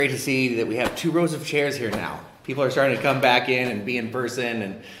Great to see that we have 2 rows of chairs here now. People are starting to come back in and be in person,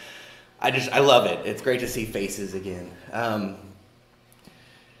 and I love it. It's great to see faces again.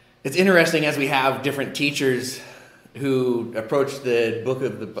 It's interesting as we have different teachers who approach the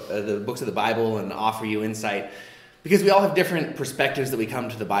books of the Bible and offer you insight, because we all have different perspectives that we come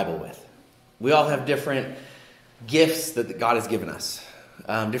to the Bible with. We all have different gifts that God has given us,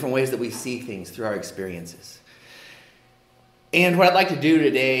 different ways that we see things through our experiences. And what I'd like to do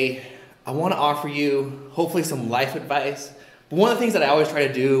today, I want to offer you hopefully some life advice. But one of the things that I always try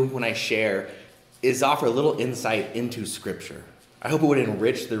to do when I share is offer a little insight into Scripture. I hope it would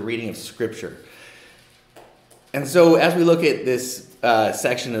enrich the reading of Scripture. And so as we look at this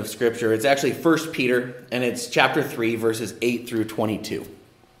section of Scripture, it's actually 1 Peter, and it's chapter 3, verses 8 through 22.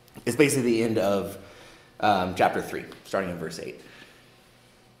 It's basically the end of chapter 3, starting in verse 8.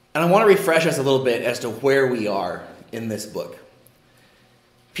 And I want to refresh us a little bit as to where we are in this book.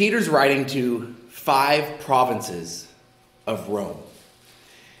 Peter's writing to 5 provinces of Rome.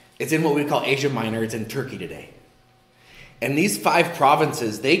 It's in what we call Asia Minor. It's in Turkey today. And these 5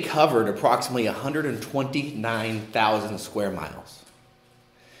 provinces, they covered approximately 129,000 square miles.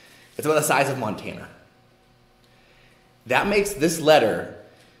 It's about the size of Montana. That makes this letter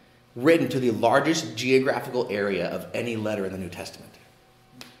written to the largest geographical area of any letter in the New Testament.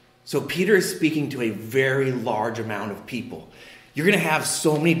 So Peter is speaking to a very large amount of people. You're going to have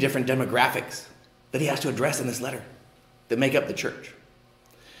so many different demographics that he has to address in this letter that make up the church.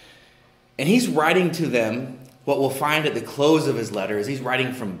 And he's writing to them, what we'll find at the close of his letter is he's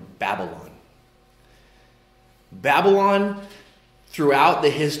writing from Babylon. Babylon, throughout the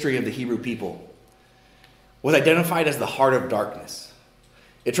history of the Hebrew people, was identified as the heart of darkness.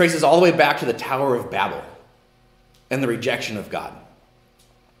 It traces all the way back to the Tower of Babel and the rejection of God.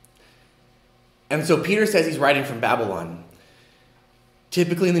 And so Peter says he's writing from Babylon.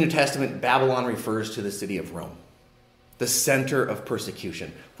 Typically in the New Testament, Babylon refers to the city of Rome, the center of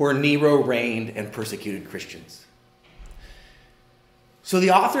persecution, where Nero reigned and persecuted Christians. So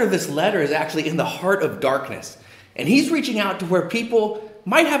the author of this letter is actually in the heart of darkness, and he's reaching out to where people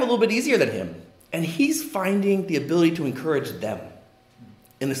might have a little bit easier than him, and he's finding the ability to encourage them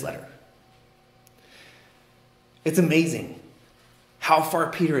in this letter. It's amazing how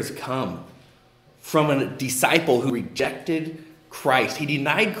far Peter has come from a disciple who rejected Christ. He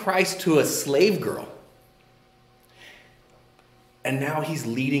denied Christ to a slave girl. And now he's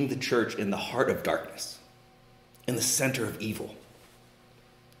leading the church in the heart of darkness, in the center of evil.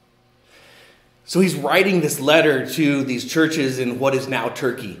 So he's writing this letter to these churches in what is now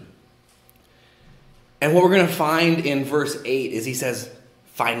Turkey. And what we're going to find in verse 8 is he says,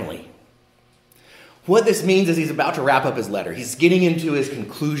 finally. What this means is he's about to wrap up his letter. He's getting into his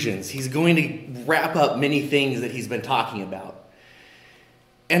conclusions. He's going to wrap up many things that he's been talking about.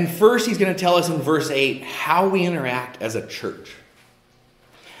 And first, he's going to tell us in verse 8 how we interact as a church.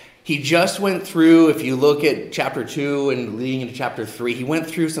 He just went through, if you look at chapter 2 and leading into chapter 3, he went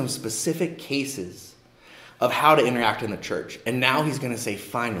through some specific cases of how to interact in the church. And now he's going to say,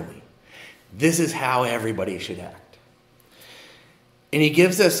 finally, this is how everybody should act. And he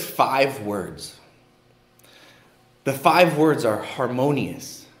gives us 5 words. The 5 words are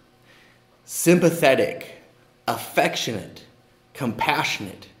harmonious, sympathetic, affectionate,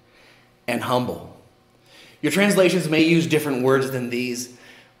 compassionate, and humble. Your translations may use different words than these,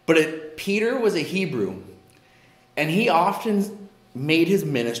 but Peter was a Hebrew, and he often made his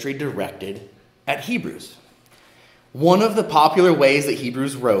ministry directed at Hebrews. One of the popular ways that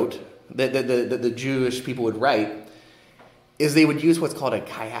Hebrews wrote, that the Jewish people would write, is they would use what's called a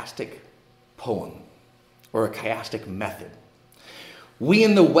chiastic poem, or a chiastic method. We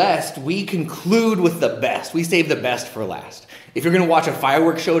in the West, we conclude with the best. We save the best for last. If you're going to watch a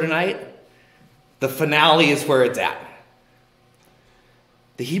fireworks show tonight, the finale is where it's at.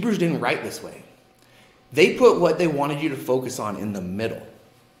 The Hebrews didn't write this way. They put what they wanted you to focus on in the middle.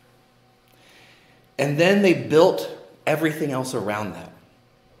 And then they built everything else around that.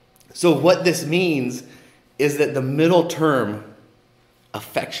 So what this means is that the middle term,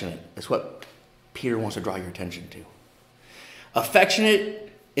 affectionate, is what Peter wants to draw your attention to. Affectionate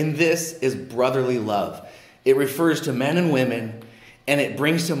in this is brotherly love. It refers to men and women, and it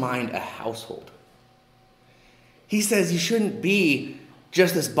brings to mind a household. He says you shouldn't be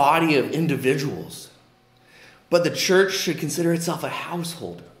just this body of individuals, but the church should consider itself a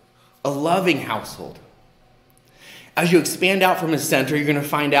household, a loving household. As you expand out from his center, you're going to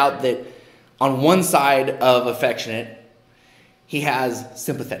find out that on one side of affectionate, he has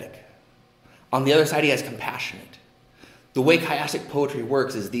sympathetic. On the other side, he has compassionate. The way chiastic poetry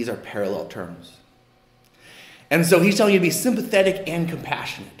works is these are parallel terms. And so he's telling you to be sympathetic and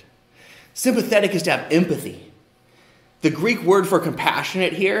compassionate. Sympathetic is to have empathy. The Greek word for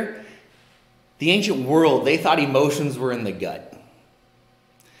compassionate here, the ancient world, they thought emotions were in the gut.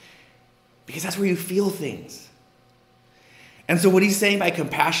 Because that's where you feel things. And so what he's saying by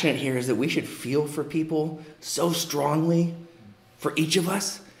compassionate here is that we should feel for people so strongly, for each of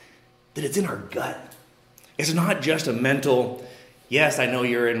us, that it's in our gut. It's not just a mental, yes, I know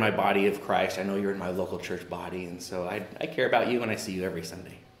you're in my body of Christ. I know you're in my local church body. And so I care about you and I see you every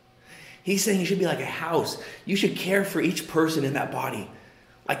Sunday. He's saying you should be like a house. You should care for each person in that body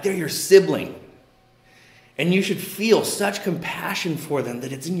like they're your sibling. And you should feel such compassion for them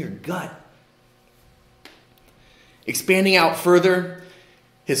that it's in your gut. Expanding out further,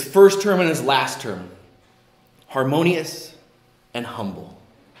 his first term and his last term, harmonious and humble.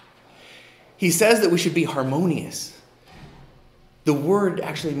 He says that we should be harmonious. The word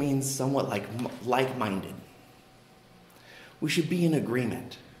actually means somewhat like-minded. We should be in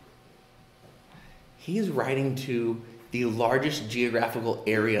agreement. He is writing to the largest geographical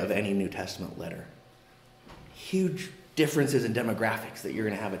area of any New Testament letter. Huge differences in demographics that you're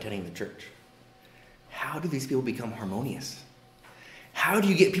going to have attending the church. How do these people become harmonious? How do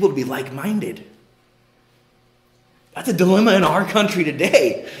you get people to be like-minded? That's a dilemma in our country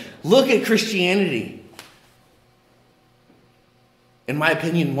today. Look at Christianity. In my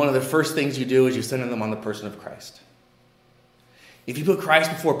opinion, one of the first things you do is you center them on the person of Christ. If you put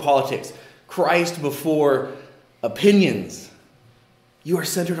Christ before politics, Christ before opinions, you are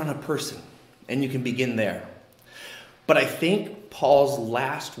centered on a person, and you can begin there. But I think Paul's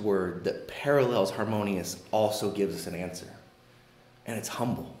last word that parallels harmonious also gives us an answer, and it's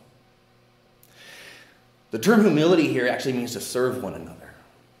humble. The term humility here actually means to serve one another.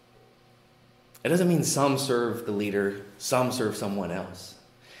 It doesn't mean some serve the leader, some serve someone else.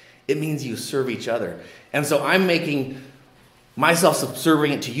 It means you serve each other. And so I'm making myself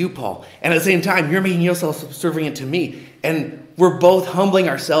subservient to you, Paul. And at the same time, you're making yourself subservient to me. And we're both humbling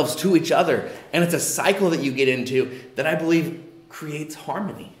ourselves to each other. And it's a cycle that you get into that I believe creates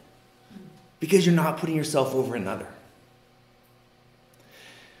harmony. Because you're not putting yourself over another.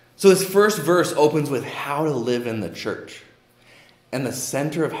 So this first verse opens with how to live in the church. And the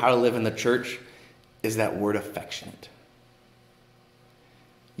center of how to live in the church is that word affectionate.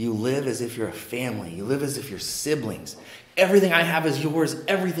 You live as if you're a family. You live as if you're siblings. Everything I have is yours.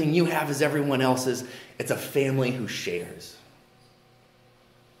 Everything you have is everyone else's. It's a family who shares.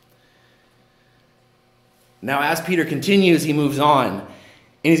 Now, as Peter continues, he moves on. And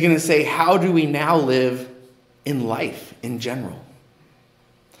he's going to say, how do we now live in life in general?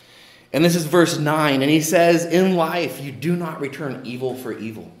 And this is verse 9. And he says, in life, you do not return evil for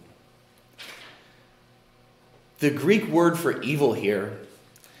evil. The Greek word for evil here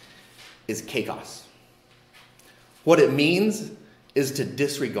is kakos. What it means is to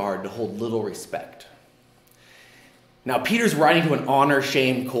disregard, to hold little respect. Now, Peter's writing to an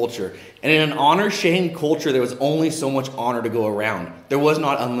honor-shame culture. And in an honor-shame culture, there was only so much honor to go around. There was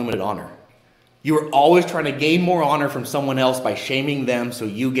not unlimited honor. You were always trying to gain more honor from someone else by shaming them so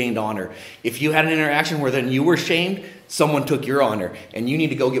you gained honor. If you had an interaction where then you were shamed, someone took your honor, and you need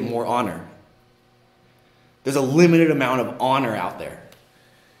to go get more honor. There's a limited amount of honor out there.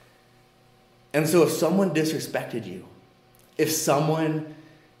 And so if someone disrespected you, if someone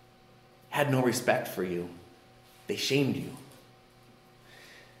had no respect for you, they shamed you.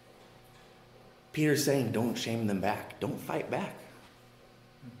 Peter's saying, don't shame them back. Don't fight back.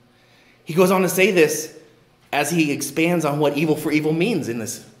 He goes on to say this as he expands on what evil for evil means in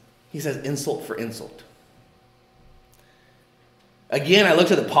this. He says insult for insult. Again, I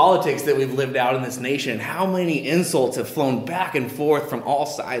looked at the politics that we've lived out in this nation. How many insults have flown back and forth from all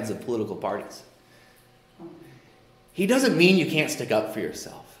sides of political parties? He doesn't mean you can't stick up for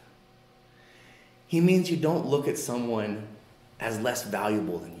yourself. He means you don't look at someone as less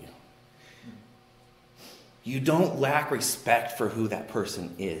valuable than you. You don't lack respect for who that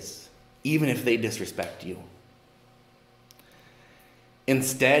person is, even if they disrespect you.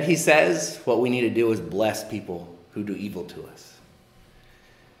 Instead, he says, what we need to do is bless people who do evil to us.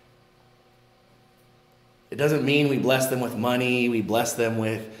 It doesn't mean we bless them with money, we bless them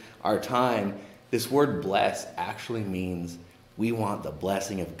with our time. This word bless actually means we want the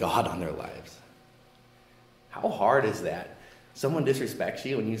blessing of God on their lives. How hard is that? Someone disrespects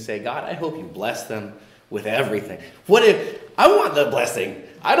you and you say, God, I hope you bless them with everything. What if I want the blessing?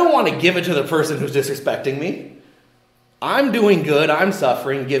 I don't want to give it to the person who's disrespecting me. I'm doing good, I'm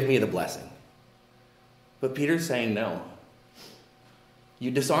suffering, give me the blessing. But Peter's saying no. You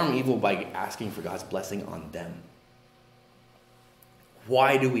disarm evil by asking for God's blessing on them.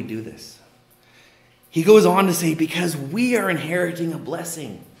 Why do we do this? He goes on to say, because we are inheriting a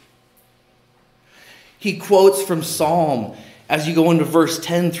blessing. He quotes from Psalm as you go into verse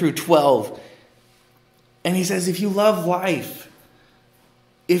 10 through 12. And he says, if you love life,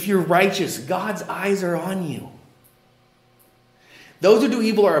 if you're righteous, God's eyes are on you. Those who do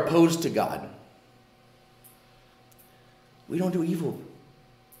evil are opposed to God. We don't do evil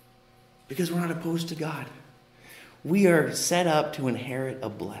because we're not opposed to God. We are set up to inherit a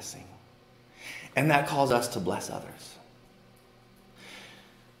blessing. And that calls us to bless others.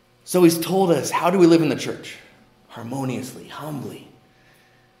 So he's told us, how do we live in the church? Harmoniously, humbly.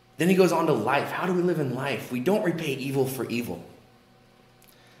 Then he goes on to life. How do we live in life? We don't repay evil for evil.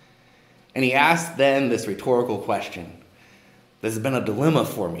 And he asks then this rhetorical question. This has been a dilemma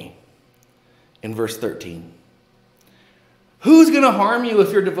for me in verse 13. Who's going to harm you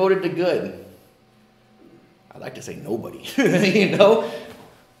if you're devoted to good? I'd like to say nobody,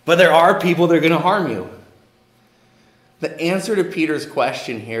 But there are people that are going to harm you. The answer to Peter's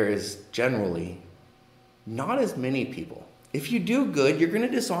question here is generally not as many people. If you do good, you're going to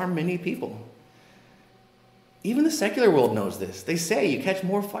disarm many people. Even the secular world knows this. They say you catch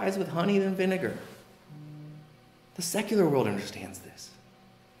more flies with honey than vinegar. The secular world understands this.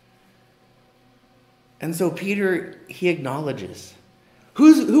 And so Peter, he acknowledges,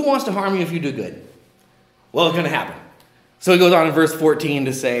 who wants to harm you if you do good? Well, it's going to happen. So he goes on in verse 14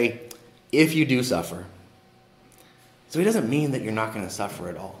 to say, if you do suffer. So he doesn't mean that you're not going to suffer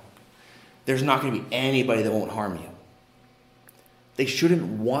at all. There's not going to be anybody that won't harm you. They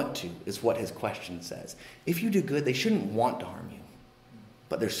shouldn't want to, is what his question says. If you do good, they shouldn't want to harm you.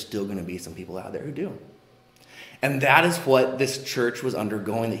 But there's still going to be some people out there who do. And that is what this church was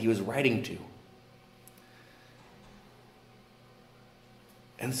undergoing that he was writing to.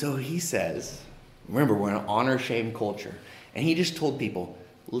 And so he says, remember, we're in an honor-shame culture. And he just told people,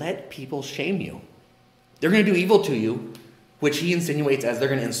 let people shame you. They're going to do evil to you, which he insinuates as they're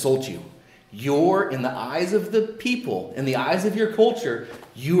going to insult you. You're, in the eyes of the people, in the eyes of your culture,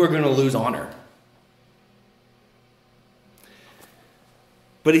 you are going to lose honor.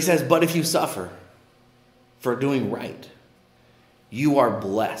 But he says, but if you suffer for doing right, you are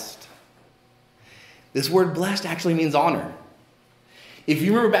blessed. This word blessed actually means honor. If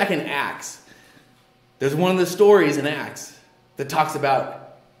you remember back in Acts, there's one of the stories in Acts that talks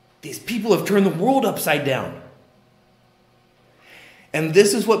about these people have turned the world upside down. And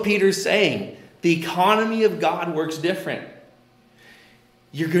this is what Peter's saying. The economy of God works different.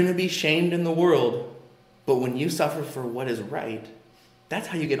 You're going to be shamed in the world, but when you suffer for what is right, that's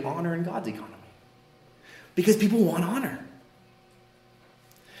how you get honor in God's economy. Because people want honor.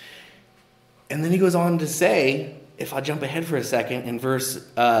 And then he goes on to say, if I jump ahead for a second, in verse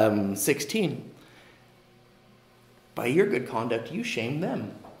 16, by your good conduct, you shame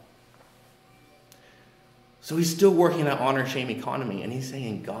them. So he's still working that honor-shame economy, and he's saying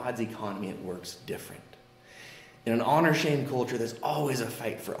in God's economy it works different. In an honor-shame culture, there's always a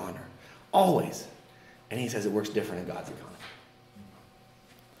fight for honor. Always. And he says it works different in God's economy.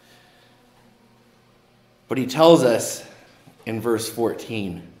 But he tells us in verse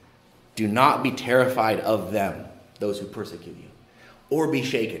 14, do not be terrified of them, those who persecute you, or be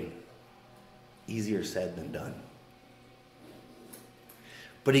shaken. Easier said than done.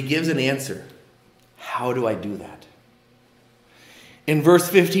 But he gives an answer. How do I do that? In verse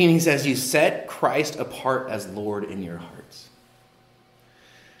 15, he says, you set Christ apart as Lord in your hearts.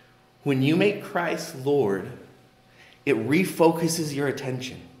 When you make Christ Lord, it refocuses your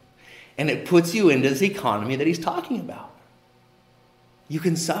attention. And it puts you into this economy that he's talking about. You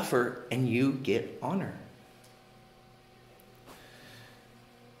can suffer and you get honor.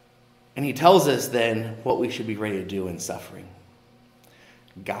 And he tells us then what we should be ready to do in suffering.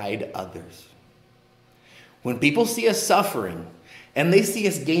 Guide others. When people see us suffering and they see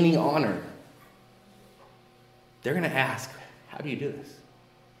us gaining honor, they're going to ask, how do you do this?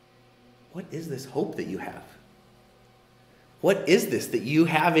 What is this hope that you have? What is this that you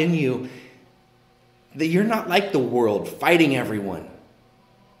have in you that you're not like the world, fighting everyone?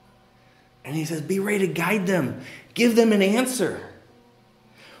 And he says, be ready to guide them. Give them an answer.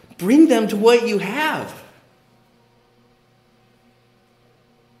 Bring them to what you have.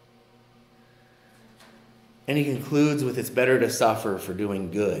 And he concludes with, it's better to suffer for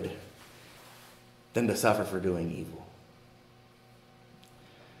doing good than to suffer for doing evil.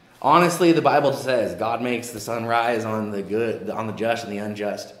 Honestly, the Bible says God makes the sun rise on the good, on the just and the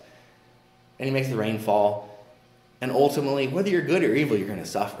unjust. And he makes the rain fall. And ultimately, whether you're good or evil, you're going to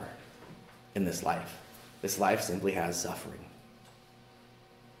suffer in this life. This life simply has suffering.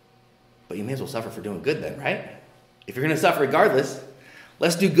 But you may as well suffer for doing good then, right? If you're going to suffer regardless,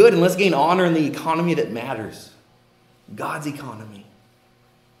 Let's do good and let's gain honor in the economy that matters. God's economy.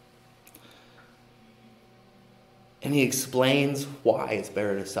 And he explains why it's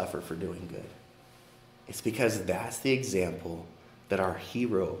better to suffer for doing good. It's because that's the example that our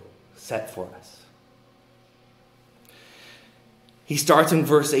hero set for us. He starts in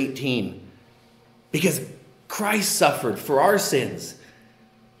verse 18. Because Christ suffered for our sins.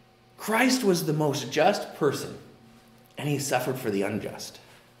 Christ was the most just person, and he suffered for the unjust.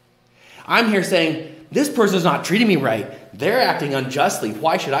 I'm here saying, this person's not treating me right. They're acting unjustly.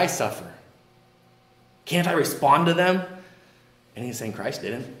 Why should I suffer? Can't I respond to them? And he's saying Christ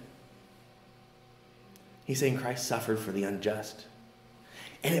didn't. He's saying Christ suffered for the unjust.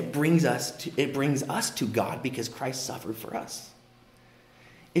 And it brings us to God because Christ suffered for us.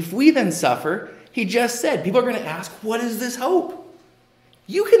 If we then suffer, he just said, people are going to ask, what is this hope?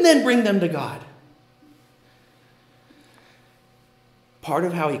 You can then bring them to God. Part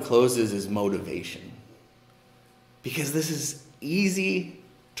of how he closes is motivation. Because this is easy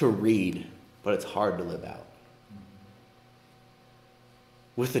to read, but it's hard to live out.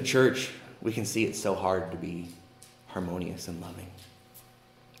 With the church, we can see it's so hard to be harmonious and loving.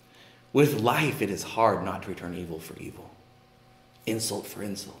 With life, it is hard not to return evil for evil, insult for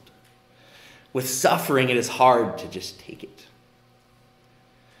insult. With suffering, it is hard to just take it.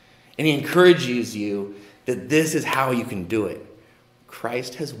 And he encourages you that this is how you can do it.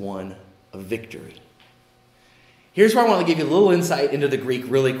 Christ has won a victory. Here's where I want to give you a little insight into the Greek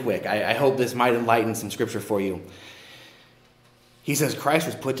really quick. I hope this might enlighten some scripture for you. He says Christ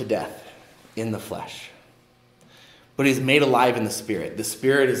was put to death in the flesh, but he's made alive in the Spirit. The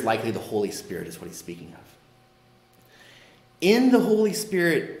Spirit is likely the Holy Spirit is what he's speaking of. In the Holy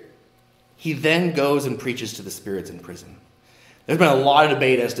Spirit, he then goes and preaches to the spirits in prison. There's been a lot of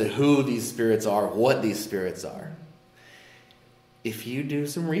debate as to who these spirits are, what these spirits are. If you do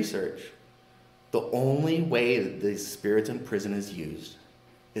some research, the only way that these spirits in prison is used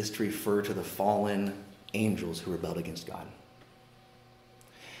is to refer to the fallen angels who rebelled against God.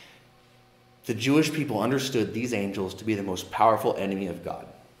 The Jewish people understood these angels to be the most powerful enemy of God.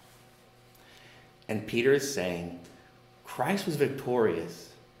 And Peter is saying, Christ was victorious,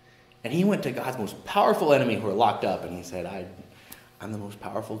 and he went to God's most powerful enemy who are locked up, and he said, I'm the most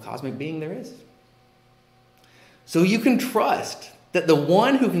powerful cosmic being there is. So you can trust that the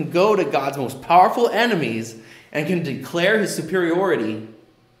one who can go to God's most powerful enemies and can declare his superiority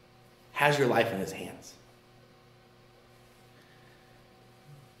has your life in his hands.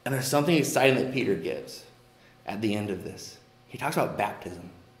 And there's something exciting that Peter gives at the end of this. He talks about baptism.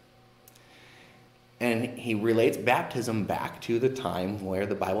 And he relates baptism back to the time where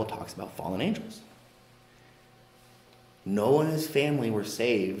the Bible talks about fallen angels. Noah and his family were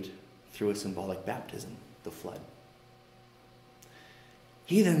saved through a symbolic baptism, the flood.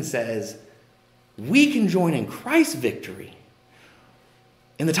 He then says, we can join in Christ's victory.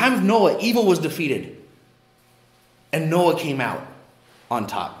 In the time of Noah, evil was defeated, and Noah came out on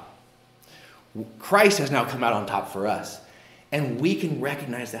top. Christ has now come out on top for us, and we can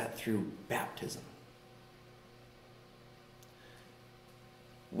recognize that through baptism.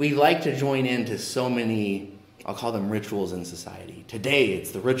 We like to join into so many, I'll call them rituals in society. Today,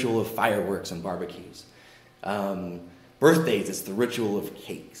 it's the ritual of fireworks and barbecues. Birthdays, it's the ritual of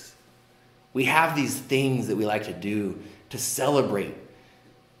cakes. We have these things that we like to do to celebrate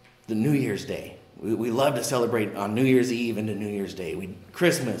the New Year's Day. We love to celebrate on New Year's Eve into New Year's Day.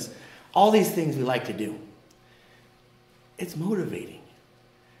 Christmas, all these things we like to do. It's motivating.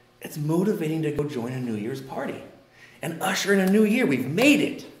 It's motivating to go join a New Year's party and usher in a new year. We've made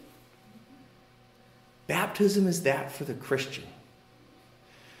it. Baptism is that for the Christian.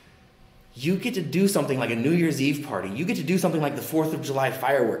 You get to do something like a New Year's Eve party. You get to do something like the 4th of July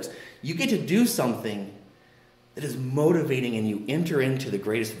fireworks. You get to do something that is motivating, and you enter into the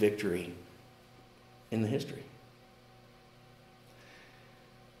greatest victory in the history.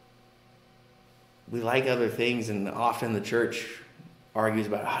 We like other things, and often the church argues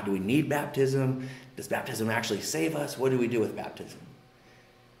about, do we need baptism? Does baptism actually save us? What do we do with baptism?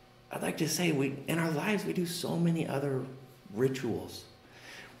 I'd like to say in our lives we do so many other rituals.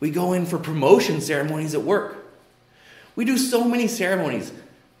 We go in for promotion ceremonies at work. We do so many ceremonies.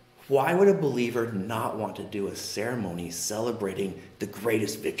 Why would a believer not want to do a ceremony celebrating the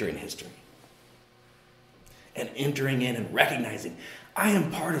greatest victory in history? And entering in and recognizing, I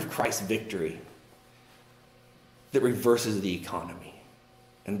am part of Christ's victory that reverses the economy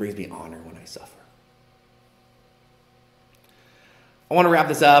and brings me honor when I suffer. I want to wrap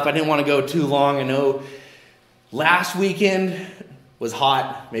this up. I didn't want to go too long. I know last weekend was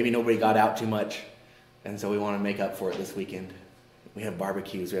hot. Maybe nobody got out too much. And so we want to make up for it this weekend. We have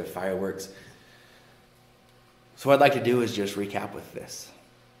barbecues, we have fireworks. So what I'd like to do is just recap with this.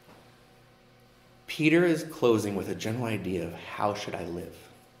 Peter is closing with a general idea of how should I live.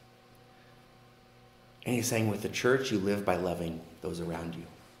 And he's saying with the church, you live by loving those around you.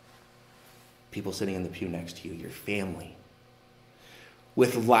 People sitting in the pew next to you, your family.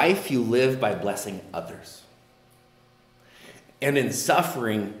 With life, you live by blessing others. And in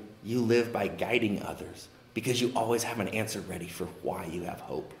suffering, you live by guiding others because you always have an answer ready for why you have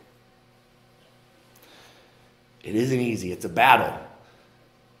hope. It isn't easy. It's a battle.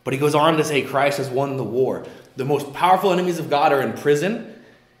 But he goes on to say Christ has won the war. The most powerful enemies of God are in prison,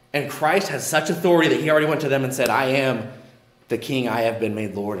 and Christ has such authority that he already went to them and said, I am the king, I have been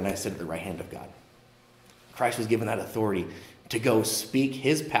made Lord, and I sit at the right hand of God. Christ was given that authority to go speak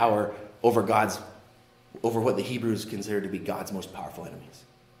his power over what the Hebrews considered to be God's most powerful enemies.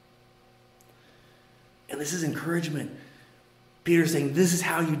 And this is encouragement. Peter's saying, this is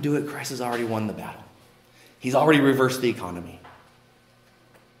how you do it. Christ has already won the battle. He's already reversed the economy.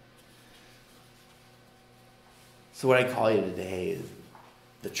 So what I call you today is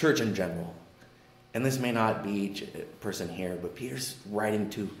the church in general. And this may not be each person here, but Peter's writing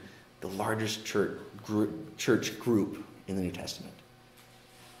to the largest church group in the New Testament.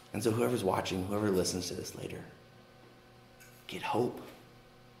 And so whoever's watching, whoever listens to this later, get hope.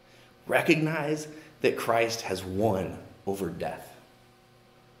 Recognize that Christ has won over death.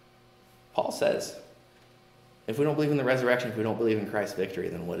 Paul says, if we don't believe in the resurrection, if we don't believe in Christ's victory,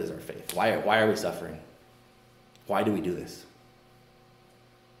 then what is our faith? Why are we suffering? Why do we do this?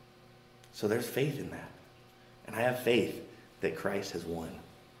 So there's faith in that. And I have faith that Christ has won.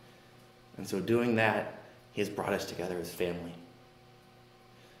 And so doing that, he has brought us together as family.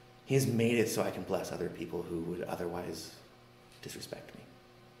 He has made it so I can bless other people who would otherwise disrespect me.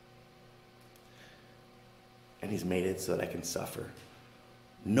 And he's made it so that I can suffer,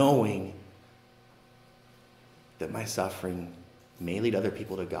 knowing that my suffering may lead other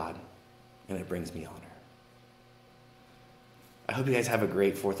people to God, and it brings me honor. I hope you guys have a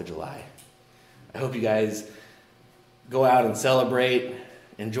great 4th of July. I hope you guys go out and celebrate,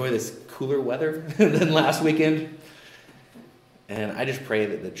 enjoy this cooler weather than last weekend. And I just pray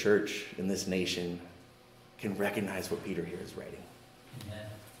that the church in this nation can recognize what Peter here is writing. Amen.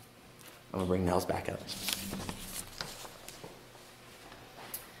 I'm going to bring Nels back up.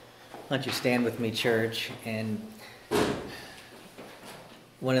 Why don't you stand with me, church? And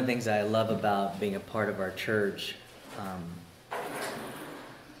one of the things I love about being a part of our church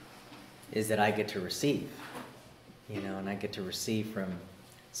is that I get to receive, and I get to receive from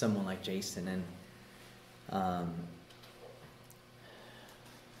someone like Jason. And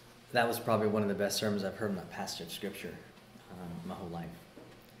that was probably one of the best sermons I've heard on that passage of Scripture my whole life.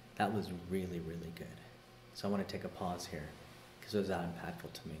 That was really, really good. So I want to take a pause here because it was that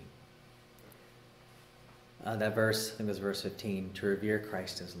impactful to me. That verse, I think it was verse 15, to revere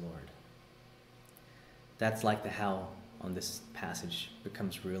Christ as Lord. That's like the how on this passage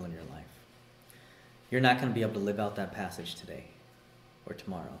becomes real in your life. You're not going to be able to live out that passage today or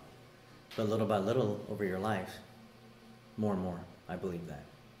tomorrow, but little by little over your life, more and more, I believe that.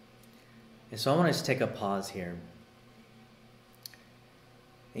 And so I want to just take a pause here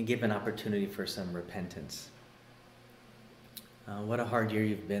and give an opportunity for some repentance. What a hard year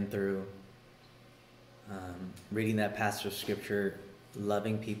you've been through. Reading that passage of Scripture,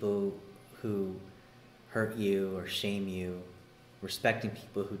 loving people who hurt you or shame you, respecting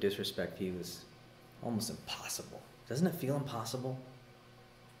people who disrespect you is almost impossible. Doesn't it feel impossible?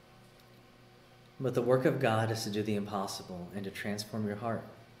 But the work of God is to do the impossible and to transform your heart.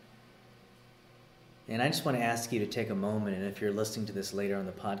 And I just want to ask you to take a moment, and if you're listening to this later on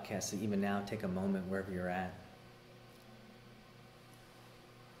the podcast, even now, take a moment wherever you're at.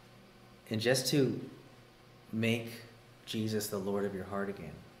 And just to make Jesus the Lord of your heart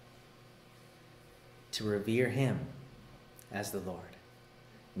again. To revere him as the Lord.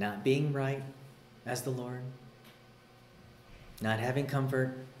 Not being right as the Lord. Not having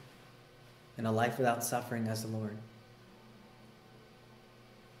comfort in a life without suffering as the Lord.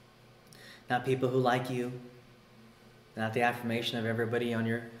 Not people who like you. Not the affirmation of everybody on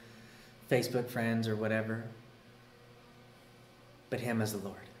your Facebook friends or whatever. But him as the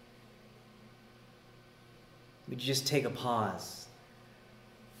Lord. Would you just take a pause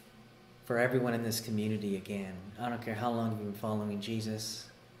for everyone in this community again? I don't care how long you've been following Jesus.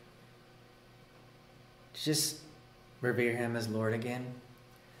 Just revere him as Lord again.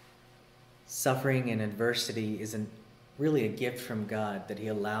 Suffering and adversity isn't really a gift from God that he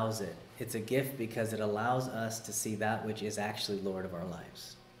allows it. It's a gift because it allows us to see that which is actually Lord of our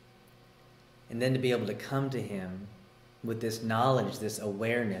lives. And then to be able to come to him with this knowledge, this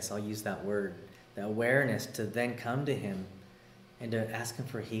awareness, I'll use that word, the awareness to then come to him and to ask him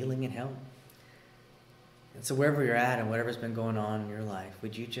for healing and help. And so wherever you're at and whatever's been going on in your life,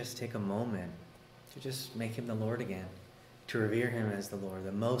 would you just take a moment to just make him the Lord again, to revere him as the Lord,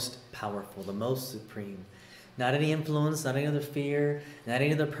 the most powerful, the most supreme. Not any influence, not any other fear, not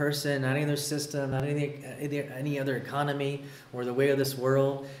any other person, not any other system, not any other economy or the way of this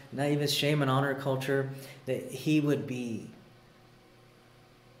world, not even shame and honor culture, that he would be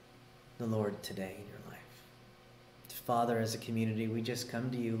the Lord today in your life. Father, as a community, we just come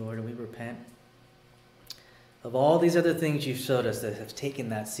to you, Lord, and we repent of all these other things you've showed us that have taken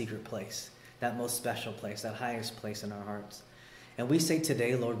that secret place, that most special place, that highest place in our hearts. And we say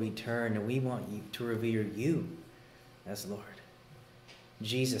today, Lord, we turn and we want you to revere you as Lord.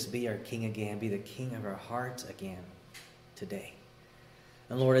 Jesus, be our King again. Be the King of our hearts again today.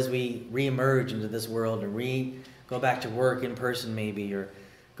 And Lord, as we reemerge into this world and go back to work in person maybe, or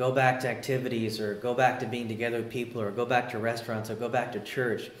go back to activities, or go back to being together with people, or go back to restaurants, or go back to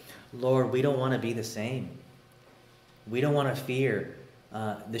church, Lord, we don't want to be the same. We don't want to fear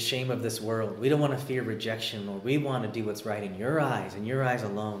the shame of this world. We don't want to fear rejection, Lord. We want to do what's right in your eyes, and your eyes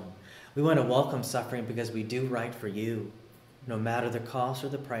alone. We want to welcome suffering because we do right for you, no matter the cost or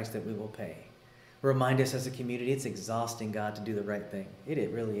the price that we will pay. Remind us as a community, it's exhausting, God, to do the right thing.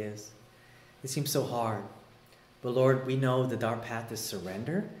 It really is. It seems so hard. But Lord, we know that our path is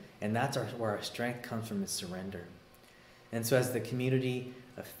surrender, and that's where our strength comes from, is surrender. And so as the community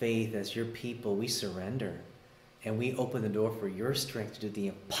of faith, as your people, we surrender. And we open the door for your strength to do the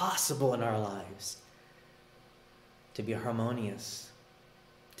impossible in our lives. To be harmonious,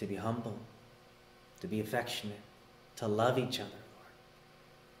 to be humble, to be affectionate, to love each other, Lord.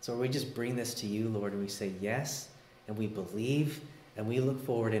 So we just bring this to you, Lord, and we say yes, and we believe, and we look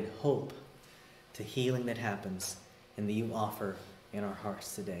forward in hope to healing that happens and that you offer in our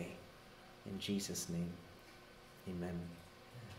hearts today. In Jesus' name, amen.